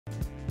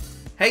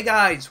Hey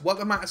guys,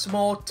 welcome back to some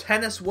more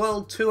Tennis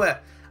World Tour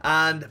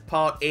and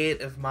part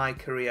 8 of my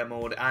career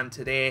mode, and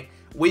today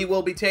we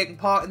will be taking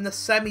part in the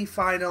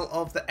semi-final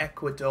of the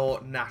Ecuador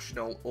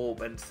National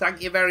Open.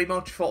 Thank you very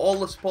much for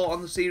all the support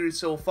on the series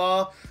so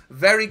far.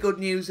 Very good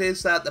news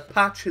is that the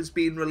patch has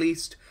been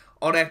released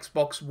on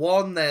Xbox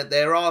One.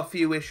 There are a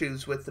few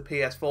issues with the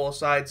PS4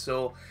 side,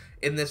 so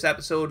in this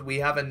episode we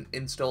haven't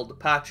installed the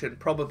patch, and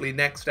probably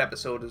next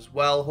episode as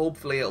well.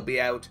 Hopefully it'll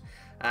be out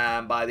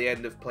by the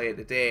end of play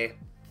today.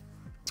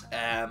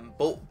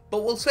 But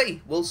we'll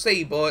see.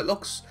 But it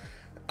looks,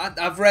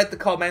 I've read the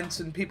comments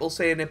and people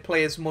saying it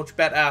plays much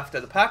better after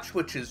the patch,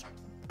 which is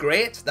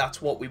great.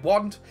 That's what we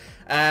want.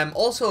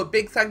 Also, a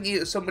big thank you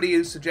to somebody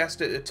who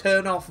suggested to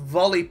turn off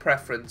volley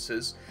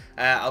preferences.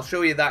 I'll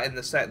show you that in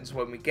the settings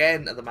when we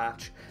get into the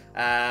match.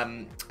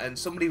 And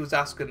somebody was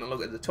asking to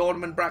look at the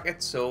tournament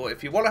bracket, so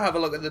if you want to have a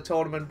look at the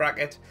tournament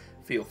bracket,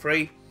 feel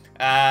free.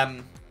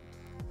 But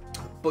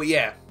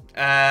yeah,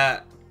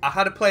 I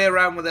had to play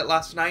around with it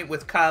last night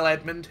with Kyle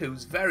Edmund,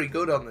 who's very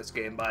good on this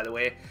game, by the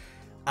way,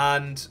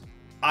 and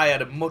I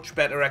had a much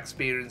better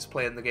experience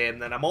playing the game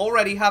than I'm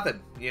already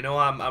having. You know,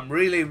 I'm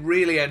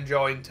really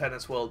enjoying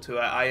Tennis World Tour.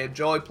 I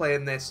enjoy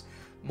playing this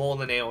more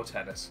than AO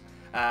Tennis.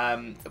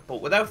 But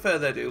without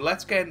further ado,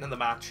 let's get into the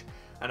match,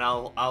 and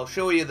I'll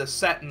show you the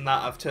setting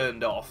that I've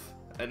turned off,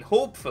 and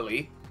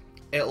hopefully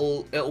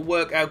it'll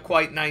work out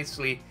quite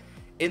nicely.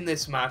 In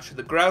this match,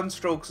 the ground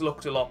strokes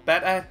looked a lot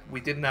better.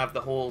 We didn't have the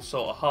whole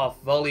sort of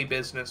half volley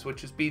business, which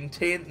has been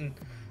tainting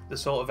the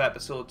sort of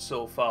episodes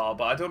so far.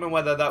 But I don't know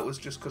whether that was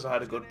just because I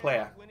had a good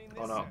player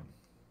or not.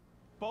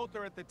 Both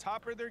are at the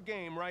top of their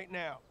game right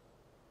now.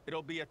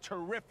 It'll be a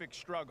terrific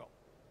struggle.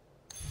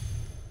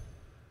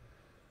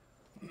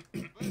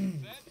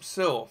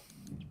 So,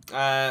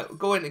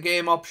 go into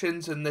game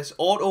options, and this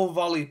auto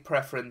volley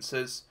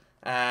preferences.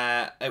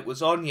 It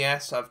was on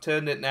yes. I've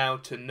turned it now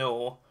to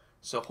no.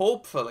 So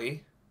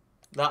hopefully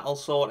that'll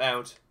sort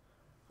out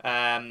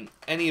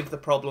any of the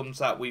problems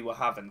that we were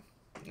having.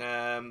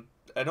 And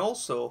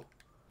also,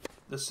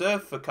 the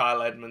serve for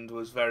Kyle Edmund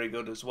was very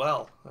good as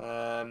well.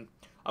 I'm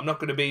not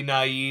going to be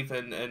naive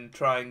and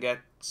try and get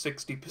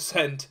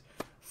 60%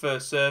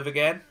 first serve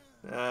again.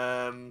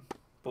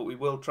 But we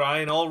will try.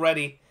 And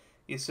already,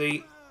 you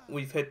see,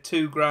 we've hit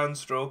 2 ground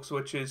strokes,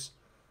 which is,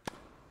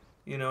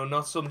 you know,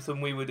 not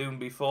something we were doing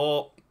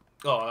before.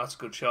 Oh, that's a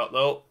good shot,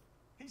 though.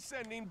 He's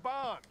sending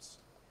bombs.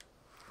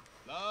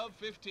 Love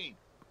 15.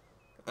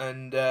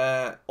 And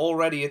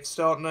already it's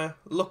starting to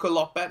look a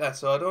lot better.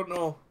 So I don't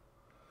know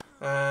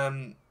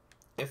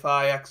if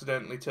I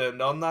accidentally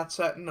turned on that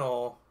setting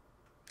or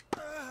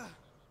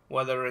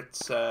whether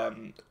it's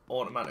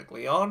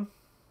automatically on.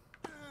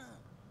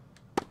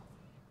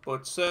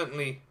 But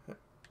certainly,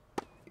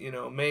 you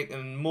know,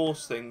 making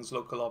most things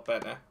look a lot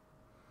better.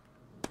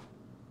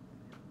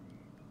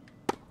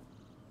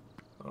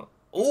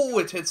 Oh,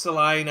 it hits the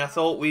line. I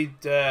thought we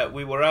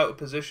were out of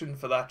position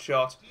for that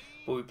shot,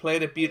 but we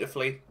played it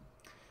beautifully,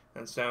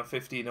 and it's now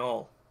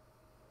 15-all.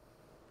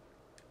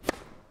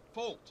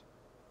 Fault.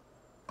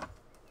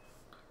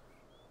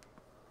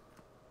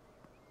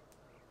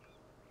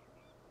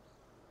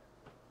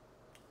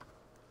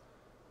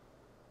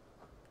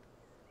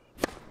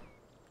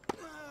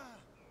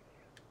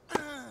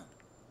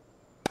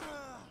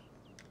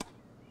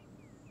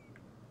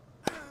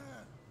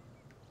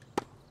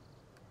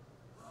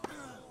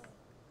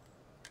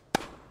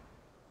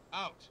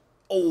 Out.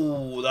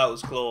 Oh, that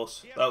was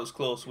close. That was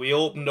close. We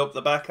opened up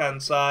the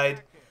backhand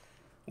side.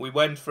 We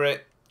went for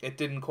it. It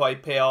didn't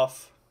quite pay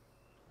off.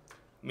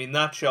 I mean,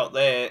 that shot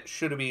there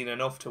should have been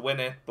enough to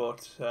win it,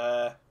 but,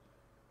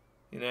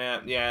 you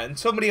know, yeah. And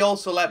somebody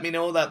also let me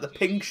know that the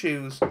pink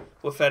shoes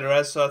were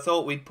Federer's, so I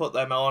thought we'd put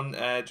them on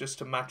just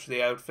to match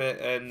the outfit,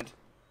 and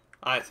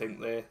I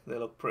think they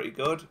look pretty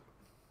good.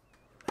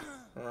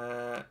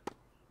 And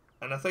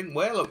I think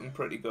we're looking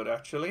pretty good,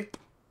 actually.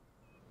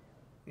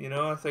 You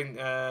know, I think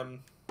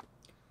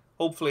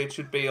hopefully it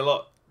should be a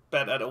lot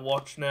better to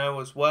watch now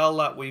as well,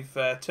 that we've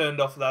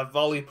turned off that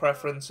volley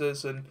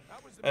preferences,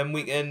 and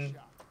we can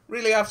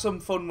really have some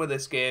fun with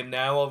this game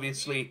now.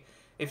 Obviously,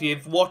 if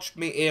you've watched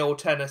me AO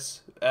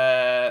Tennis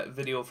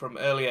video from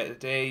earlier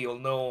today, you'll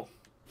know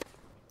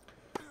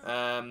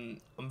I'm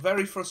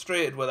very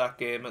frustrated with that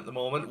game at the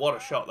moment. What a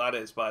shot that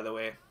is, by the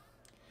way.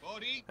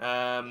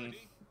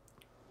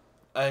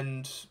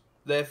 And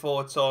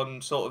therefore it's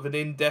on sort of an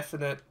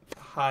indefinite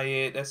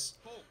hiatus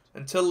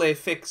until they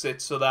fix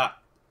it so that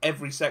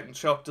every second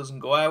shot doesn't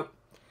go out.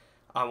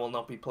 I will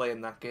not be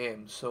playing that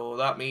game, so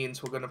that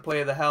means we're going to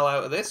play the hell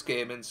out of this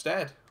game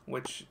instead,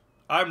 which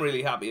I'm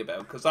really happy about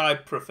because I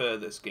prefer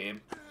this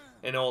game,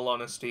 in all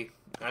honesty.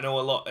 I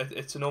know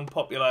it's an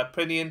unpopular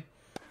opinion,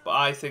 but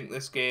I think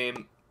this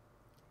game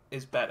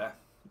is better,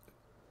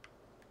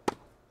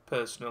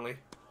 personally.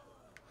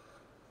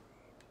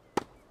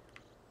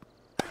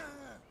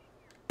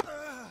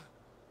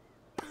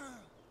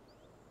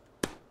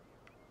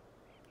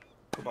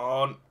 Come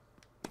on.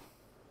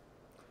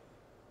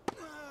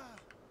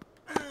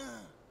 I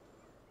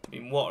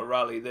mean, what a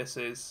rally this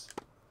is.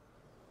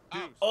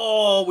 Deuce.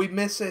 Oh, we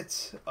miss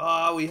it.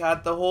 Ah, we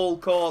had the whole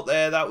court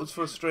there. That was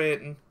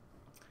frustrating.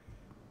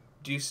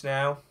 Deuce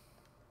now.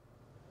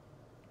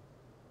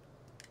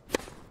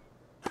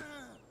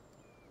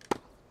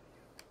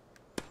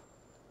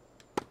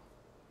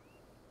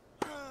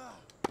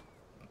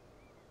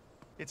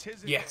 It's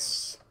his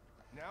Yes. advantage.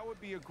 Now would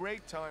be a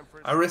great time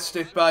for. I risked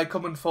it by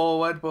coming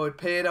forward, but it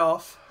paid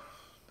off.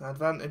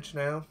 Advantage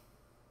now.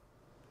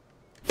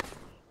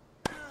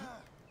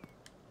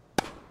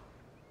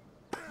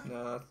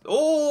 Nah.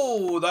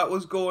 Oh, that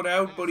was going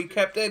out, but he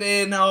kept it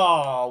in.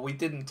 Oh, we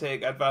didn't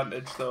take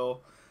advantage,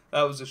 though.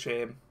 That was a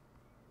shame.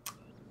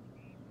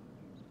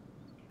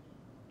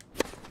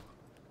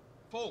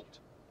 Fault.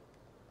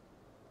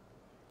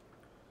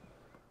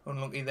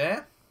 Unlucky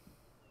there.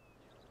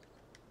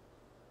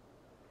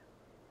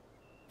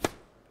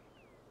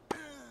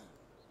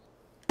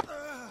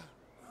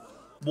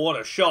 What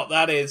a shot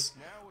that is.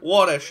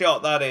 What a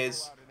shot that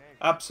is.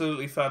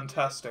 Absolutely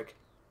fantastic.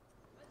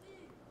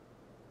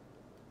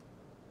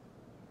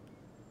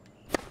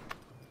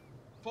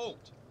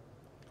 Fault.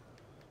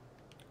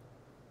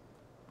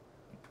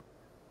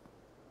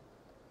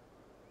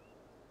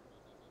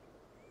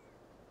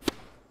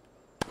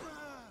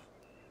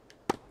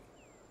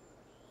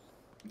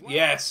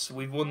 Yes,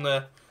 we've won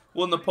the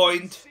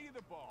point.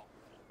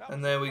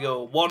 And there we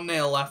go.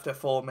 1-0 after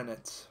 4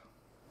 minutes.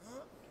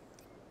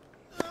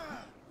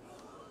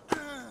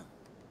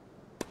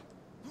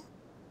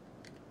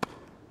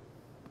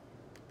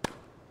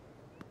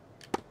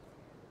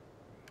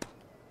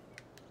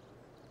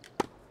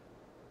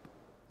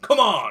 Come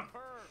on!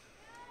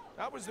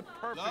 That was the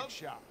perfect Love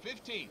shot.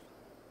 15.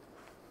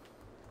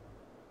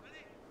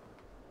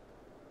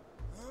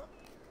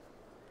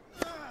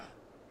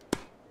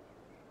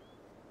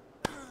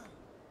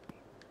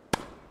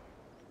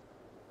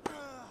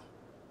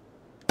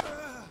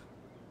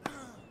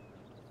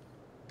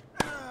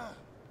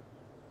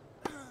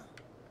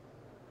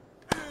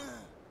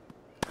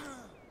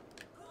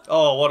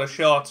 Oh, what a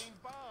shot.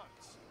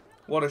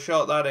 What a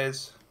shot that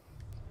is.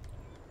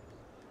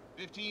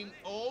 15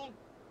 all.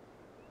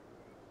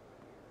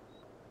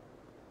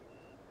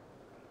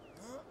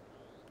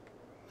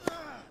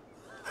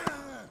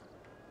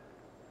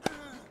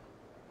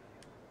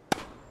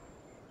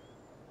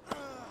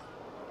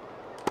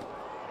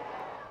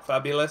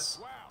 Fabulous.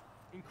 Wow,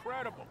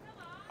 incredible.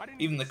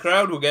 Even the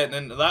crowd were getting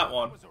into that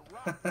one.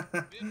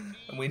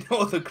 And we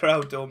know the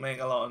crowd don't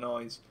make a lot of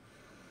noise.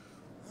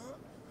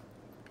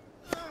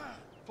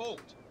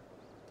 Fault.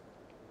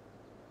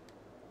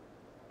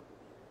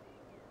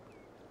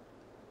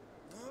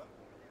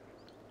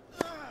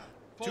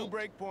 Two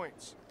break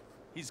points.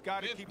 He's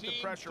got to keep the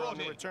 15, pressure on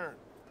the 40. return.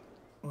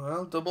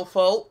 Well, double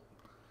fault.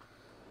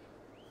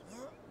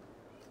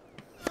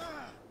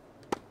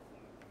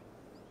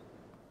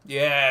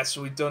 Yes,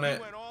 we've done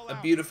it. A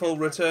beautiful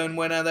return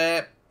winner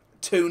there.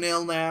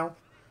 2-0 now.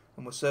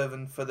 And we're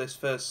serving for this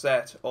first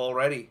set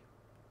already.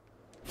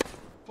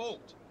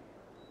 Fault.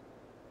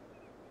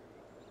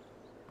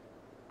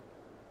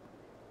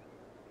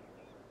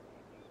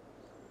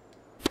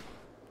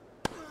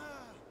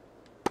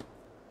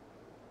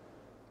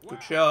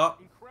 Good shot.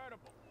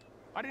 Incredible.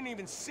 I didn't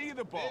even see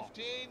the ball.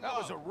 15 That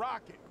was a love.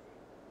 rocket.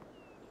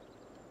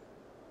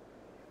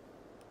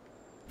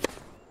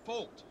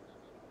 Fault.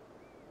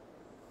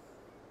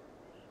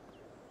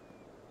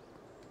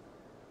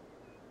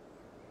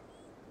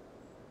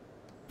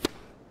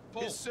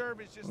 His Fault.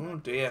 serve is just Oh,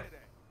 not dear. good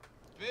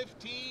today.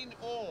 15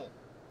 all.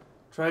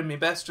 Tried my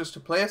best just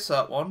to place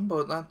that one,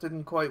 but that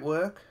didn't quite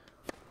work.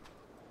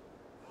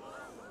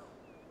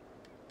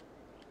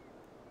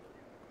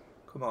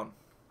 Come on.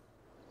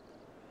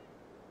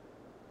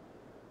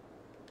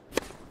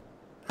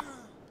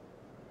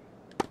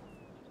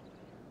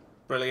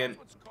 Brilliant.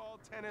 That's what's called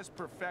tennis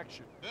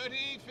perfection.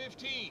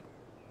 30-15.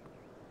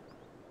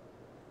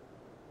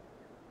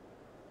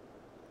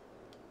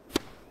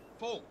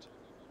 Fault.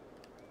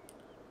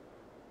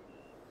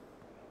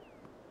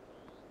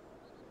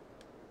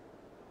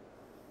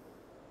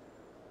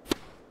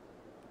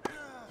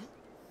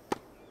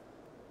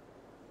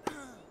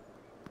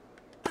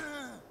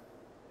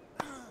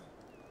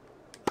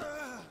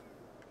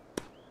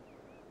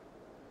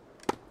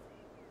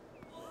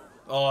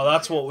 Oh,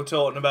 that's what we're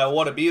talking about.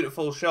 What a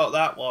beautiful shot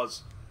that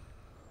was.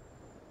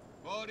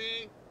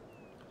 40.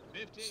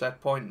 50.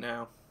 Set point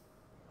now.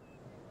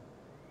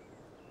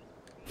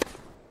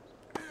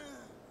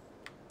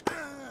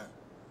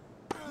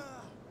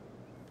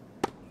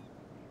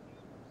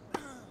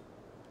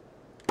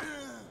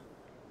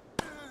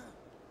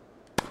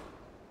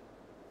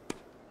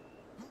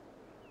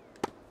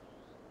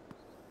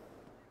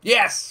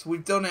 Yes,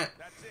 we've done it.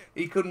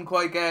 He couldn't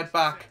quite get it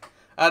back.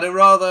 I'd have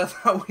rather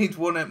that we'd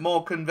won it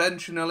more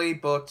conventionally,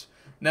 but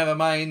never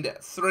mind.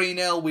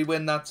 3-0, we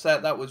win that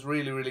set. That was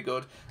really, really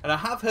good. And I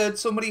have heard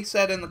somebody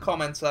said in the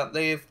comments that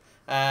they've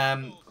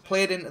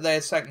played into their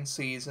second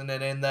season,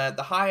 and in the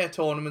higher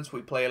tournaments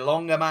we play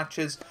longer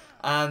matches,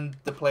 and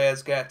the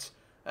players get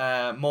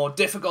more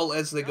difficult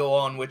as they go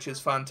on, which is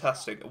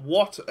fantastic.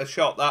 What a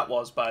shot that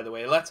was, by the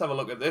way. Let's have a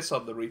look at this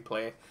on the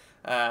replay.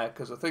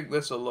 because I think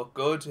this will look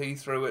good. He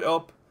threw it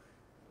up,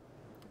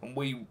 and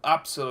we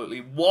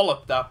absolutely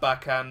walloped that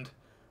backhand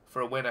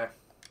for a winner.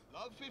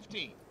 Love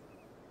 15.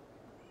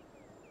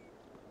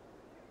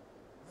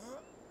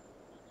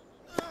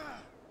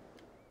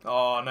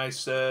 Oh, nice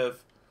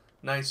serve.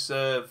 Nice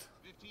serve.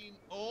 15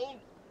 all.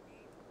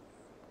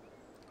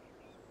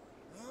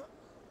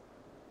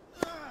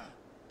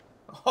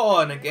 Oh,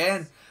 and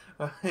again,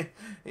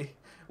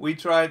 we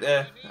tried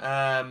to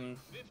 15.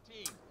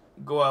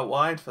 go out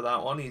wide for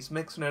that one. He's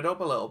mixing it up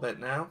a little bit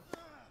now.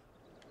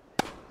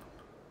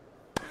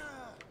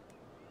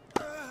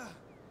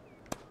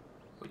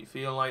 But you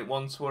feel like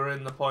once we're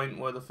in the point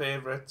where the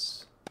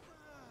favourites...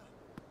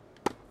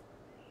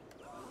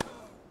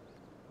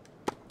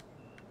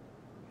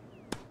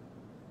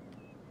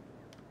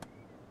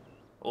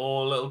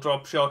 Oh, little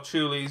drop shot.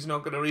 Surely he's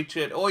not going to reach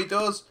it. Oh, he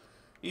does.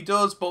 He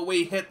does, but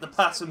we hit the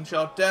passing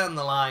shot down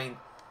the line.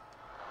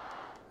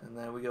 And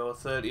there we go,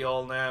 30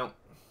 all now.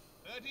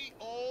 30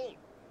 all.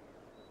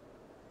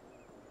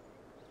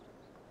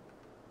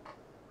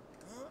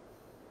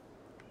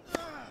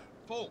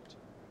 Fault.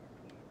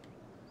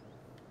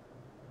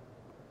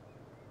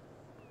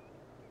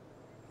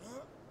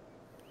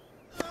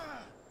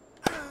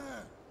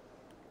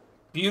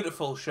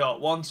 Beautiful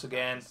shot once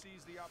again.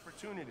 Seize the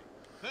opportunity.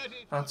 30.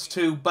 That's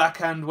 2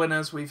 backhand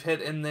winners we've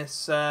hit in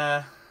this,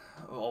 or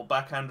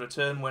backhand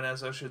return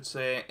winners, I should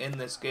say, in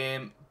this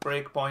game.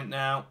 Break point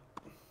now.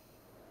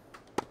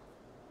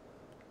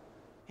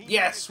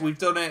 Yes, we've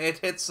done it. It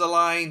hits the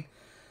line.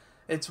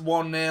 It's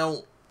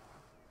 1-0.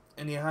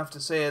 And you have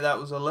to say that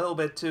was a little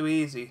bit too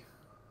easy.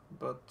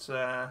 But,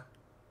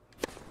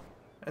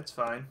 it's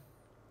fine.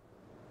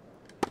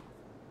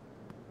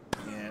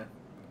 Yeah.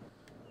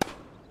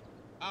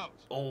 Out.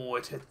 Oh,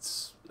 it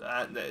hits.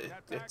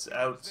 It's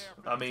out.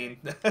 I mean,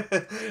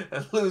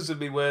 I'm losing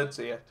me words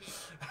here.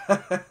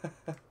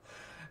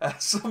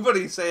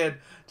 Somebody said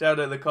down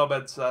in the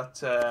comments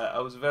that I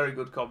was a very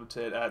good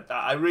commentator.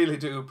 I really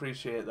do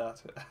appreciate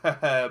that.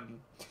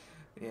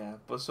 Yeah,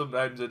 but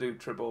sometimes I do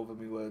trip over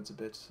my words a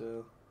bit.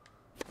 So,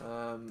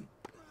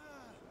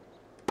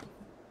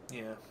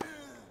 yeah.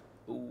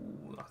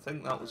 Ooh, I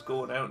think that was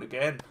going out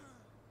again.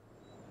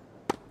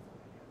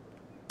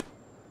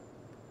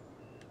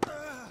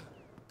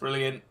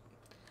 Brilliant.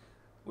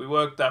 We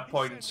worked that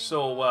point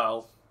so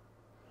well.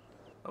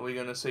 Are we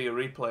going to see a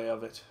replay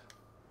of it?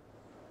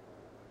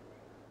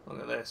 Look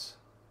at this.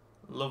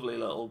 Lovely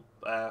little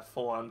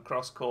forehand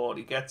cross court.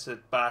 He gets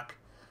it back,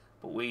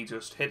 but we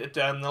just hit it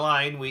down the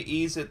line. We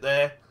ease it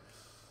there.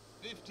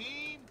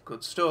 15.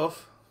 Good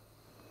stuff.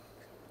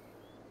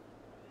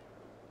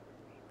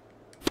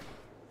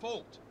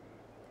 Fault.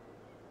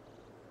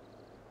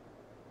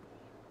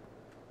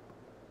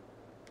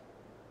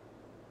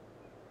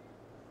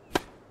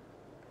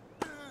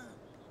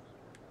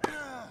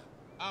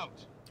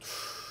 Out.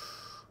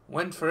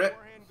 Went for it.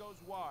 Forehand goes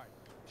wide.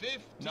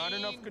 15. Not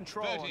enough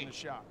control 30. on the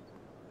shot.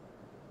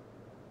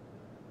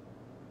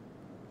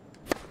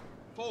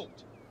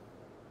 Fault.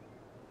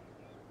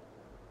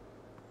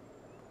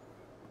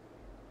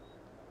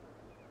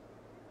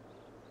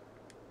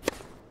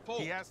 Fault.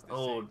 He has to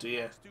Oh, save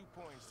dear. those 2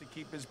 points to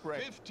keep his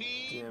break.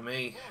 15. Dear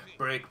me.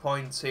 Break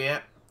points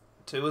here.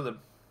 2 of them.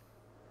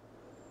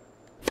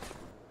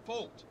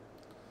 Fault.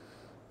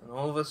 And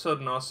all of a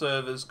sudden our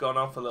serve has gone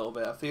off a little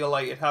bit. I feel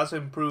like it has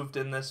improved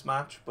in this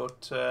match,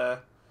 but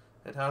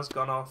it has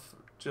gone off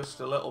just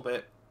a little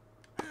bit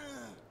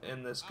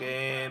in this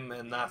game,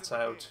 and that's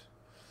out.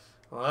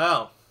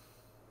 Well,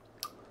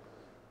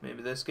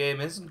 maybe this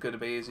game isn't going to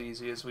be as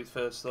easy as we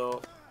first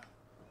thought.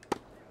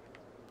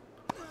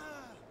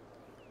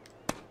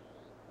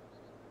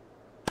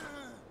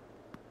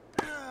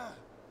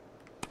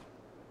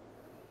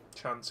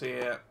 Chance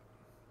here.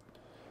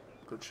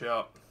 Good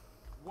shot.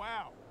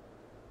 Wow.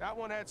 That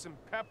one had some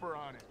pepper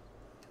on it.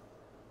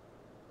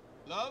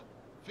 Love.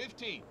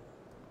 15.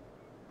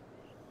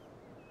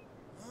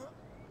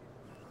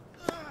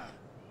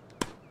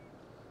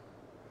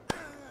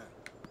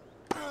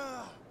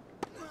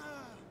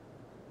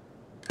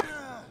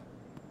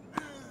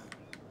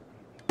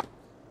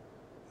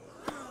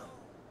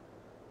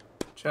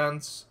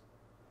 Chance.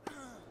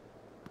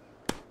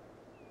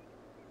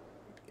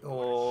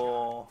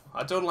 Oh,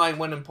 I don't like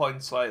winning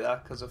points like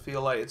that because I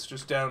feel like it's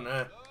just down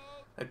to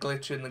a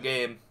glitch in the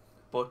game.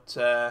 But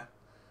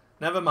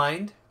never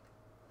mind.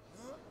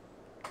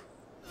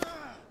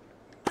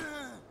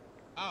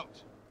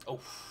 Out. Oh,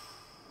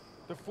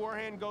 The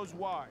forehand goes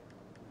wide.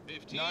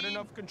 15. Not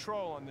enough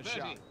control on the 30.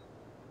 shot.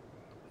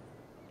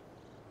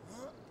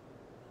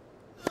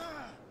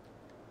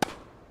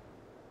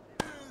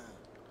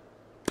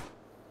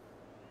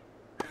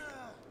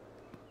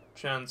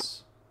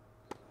 chance.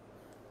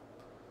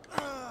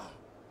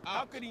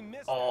 How could he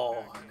miss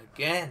Oh, that? and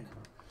again.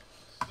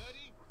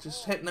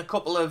 Just hitting a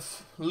couple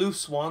of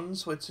loose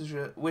ones, which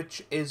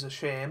is a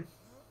shame.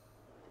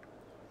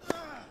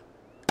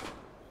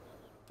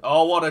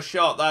 Oh, what a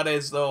shot that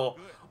is, though.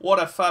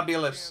 What a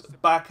fabulous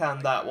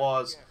backhand that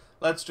was.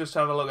 Let's just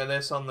have a look at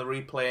this on the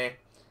replay.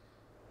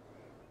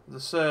 The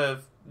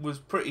serve was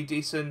pretty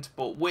decent,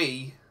 but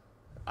we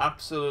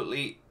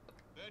absolutely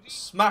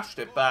smashed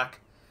it back.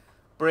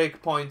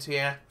 Break point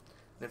here.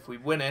 And if we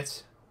win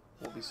it,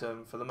 we'll be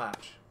serving for the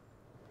match.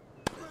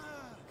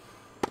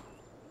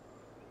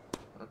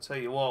 I'll tell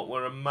you what,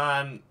 we're a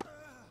man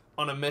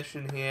on a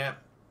mission here.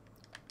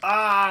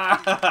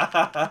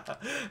 Ah!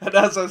 And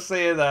as I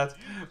say that,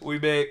 we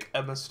make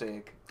a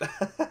mistake.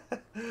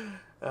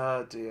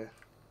 Oh dear.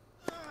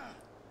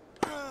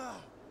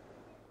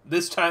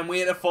 This time we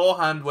had a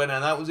forehand winner.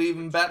 That was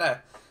even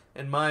better,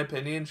 in my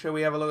opinion. Shall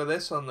we have a look at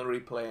this on the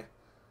replay?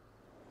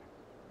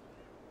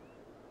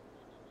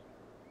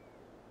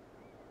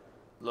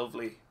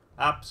 Lovely.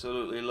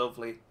 Absolutely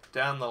lovely.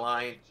 Down the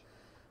line.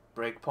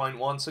 Break point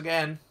once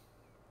again.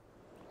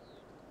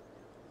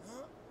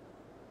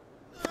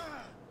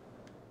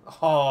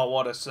 Oh,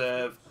 what a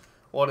serve.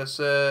 What a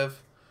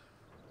serve.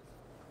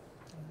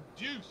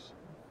 Deuce.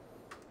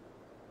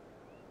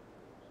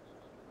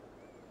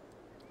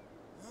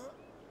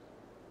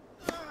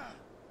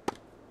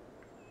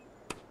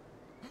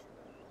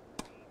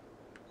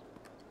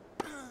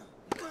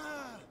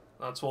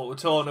 That's what we're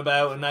talking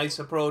about. A nice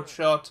approach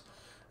shot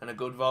and a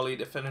good volley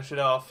to finish it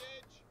off.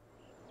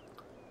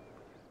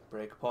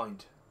 Break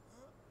point.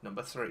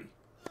 Number 3.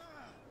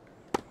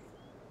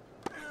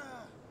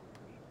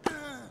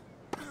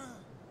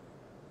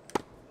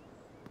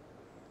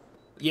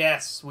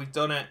 Yes, we've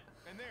done it.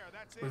 And there,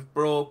 that's it. We've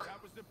broke.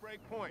 That was the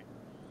break point.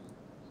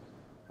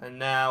 And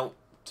now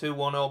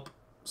 2-1 up,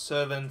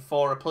 serving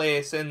for a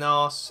place in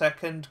our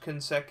second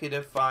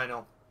consecutive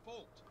final.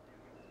 Fault.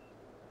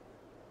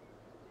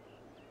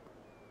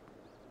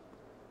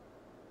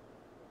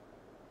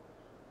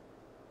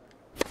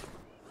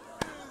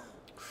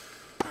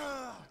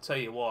 Tell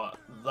you what,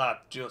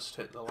 that just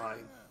hit the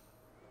line.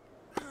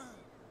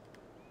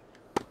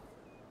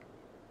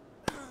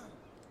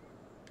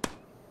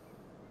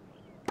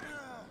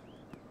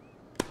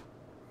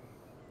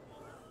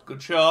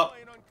 Good shot.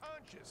 Playing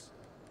unconscious.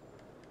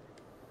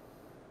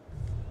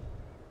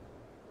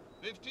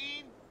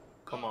 15.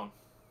 Come on.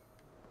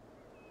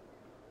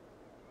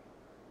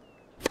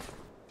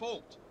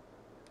 Fault.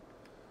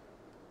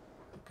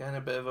 Again,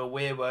 a bit of a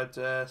wayward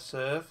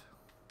serve.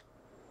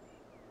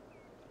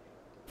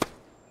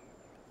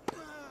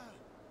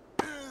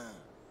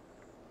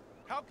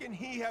 How can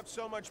he have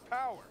so much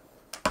power?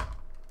 30.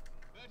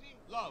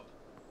 Love.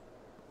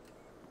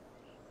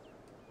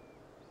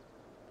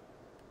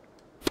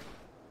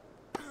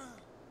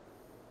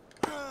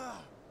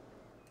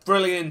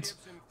 Brilliant.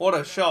 What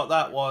a shot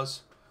that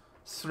was.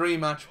 3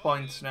 match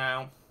points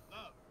now.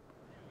 Love.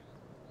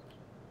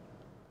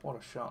 What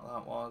a shot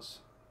that was.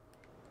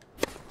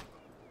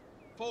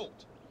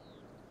 Fault.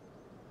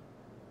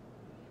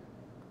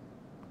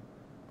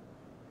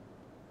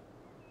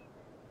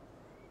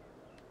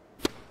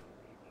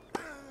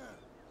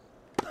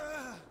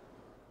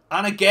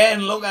 And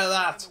again, look at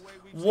that.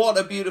 What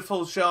a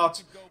beautiful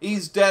shot.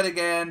 He's dead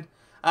again.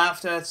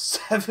 After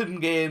 7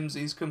 games,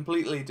 he's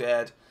completely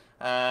dead.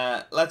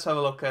 Let's have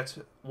a look at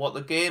what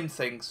the game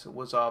thinks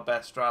was our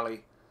best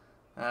rally.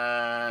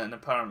 And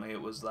apparently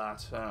it was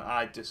that.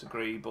 I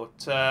disagree.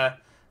 But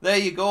there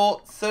you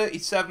go.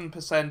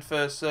 37%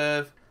 first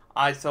serve.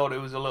 I thought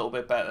it was a little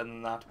bit better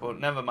than that, but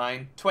never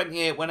mind.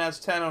 28 winners,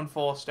 10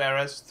 unforced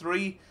errors.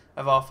 3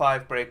 of our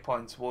 5 break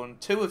points won.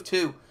 2 of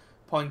 2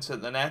 points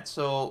at the net.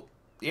 So,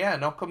 yeah,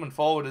 not coming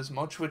forward as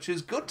much, which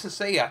is good to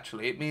see,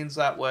 actually. It means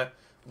that we're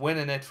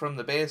winning it from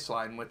the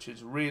baseline, which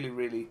is really,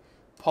 really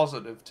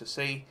positive to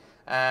see.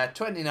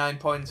 29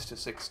 points to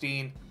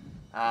 16.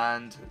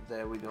 And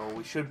there we go.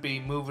 We should be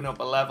moving up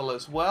a level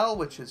as well,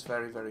 which is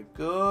very, very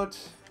good.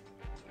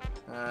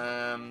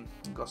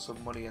 Got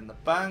some money in the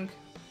bank.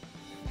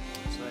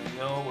 So there you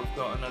go. We've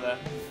got another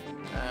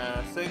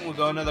thing. We've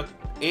got another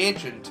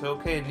agent.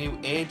 Okay, new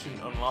agent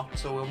unlocked.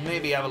 So we'll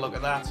maybe have a look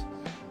at that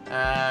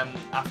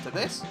after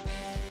this.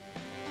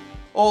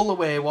 All the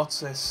way. What's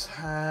this?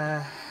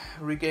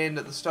 Regained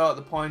at the start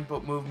of the point,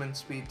 but movement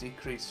speed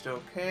decreased.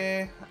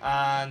 Okay,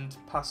 and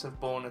passive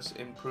bonus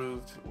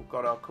improved. We've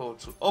got our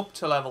coach up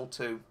to level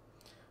 2,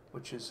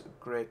 which is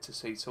great to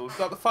see. So we've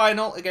got the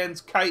final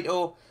against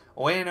Kaito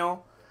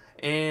Ueno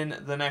in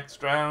the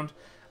next round.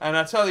 And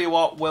I tell you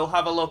what, we'll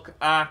have a look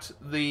at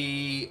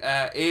the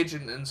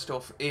agent and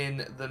stuff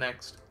in the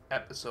next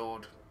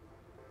episode.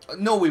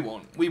 No, we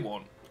won't. We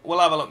won't. We'll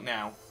have a look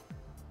now.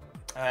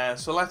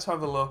 So let's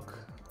have a look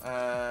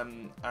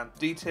at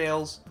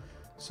details.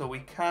 So we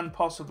can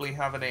possibly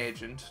have an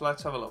agent.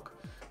 Let's have a look.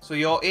 So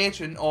your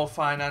agent or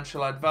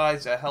financial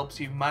advisor helps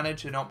you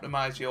manage and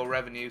optimize your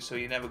revenue so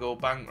you never go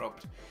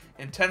bankrupt.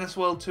 In Tennis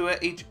World Tour,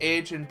 each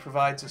agent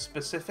provides a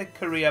specific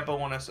career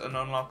bonus and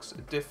unlocks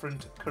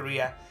different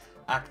career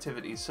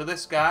activities. So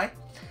this guy,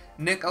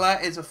 Nicola,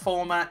 is a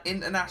former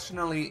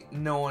internationally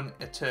known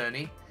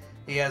attorney.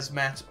 He has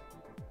met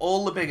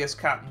all the biggest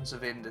captains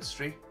of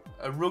industry.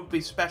 A rugby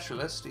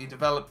specialist, he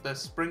developed the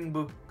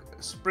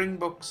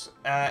Springboks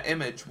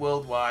image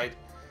worldwide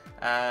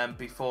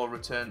before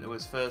return to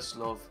his first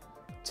love,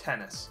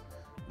 tennis.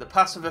 The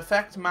passive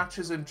effect,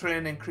 matches and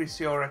training increase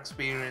your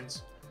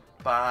experience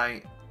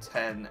by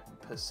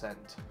 10%.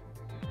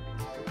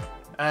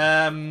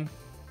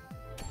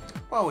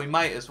 Well, we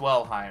might as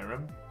well hire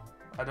him.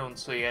 I don't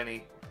see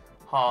any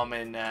harm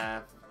in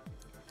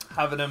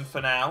having him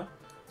for now.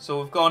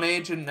 So we've got an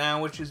agent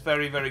now, which is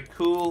very, very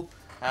cool.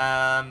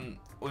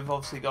 We've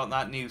obviously got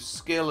that new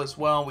skill as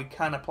well. We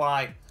can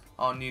apply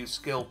our new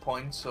skill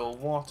points. So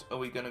what are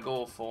we going to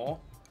go for?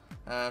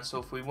 So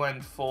if we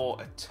went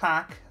for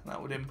attack,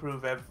 that would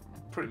improve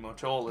pretty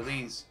much all of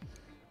these.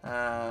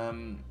 Yeah,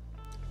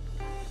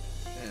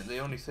 the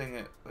only thing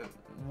it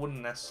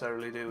wouldn't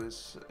necessarily do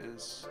is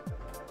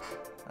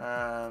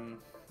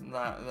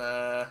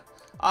that.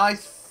 I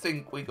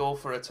think we go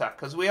for attack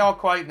because we are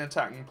quite an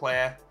attacking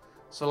player.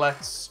 So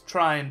let's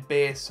try and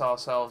base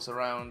ourselves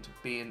around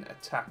being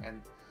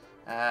attacking,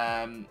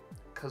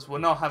 because we're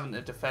not having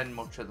to defend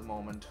much at the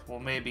moment. We'll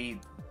maybe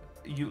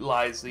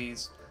utilize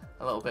these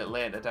a little bit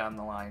later down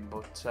the line,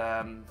 but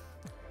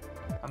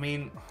I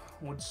mean,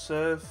 would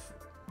serve.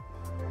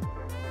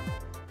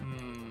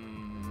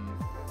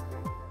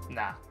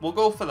 Nah, we'll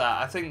go for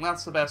that. I think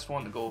that's the best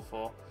one to go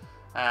for.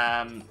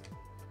 And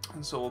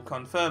so we'll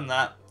confirm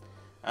that.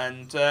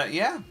 And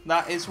yeah,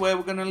 that is where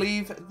we're going to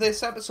leave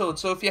this episode.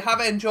 So if you have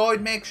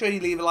enjoyed, make sure you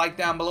leave a like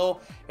down below.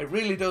 It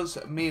really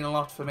does mean a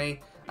lot for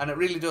me, and it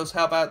really does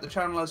help out the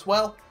channel as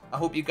well. I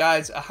hope you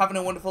guys are having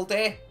a wonderful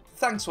day.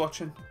 Thanks for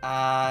watching,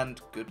 and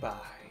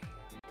goodbye.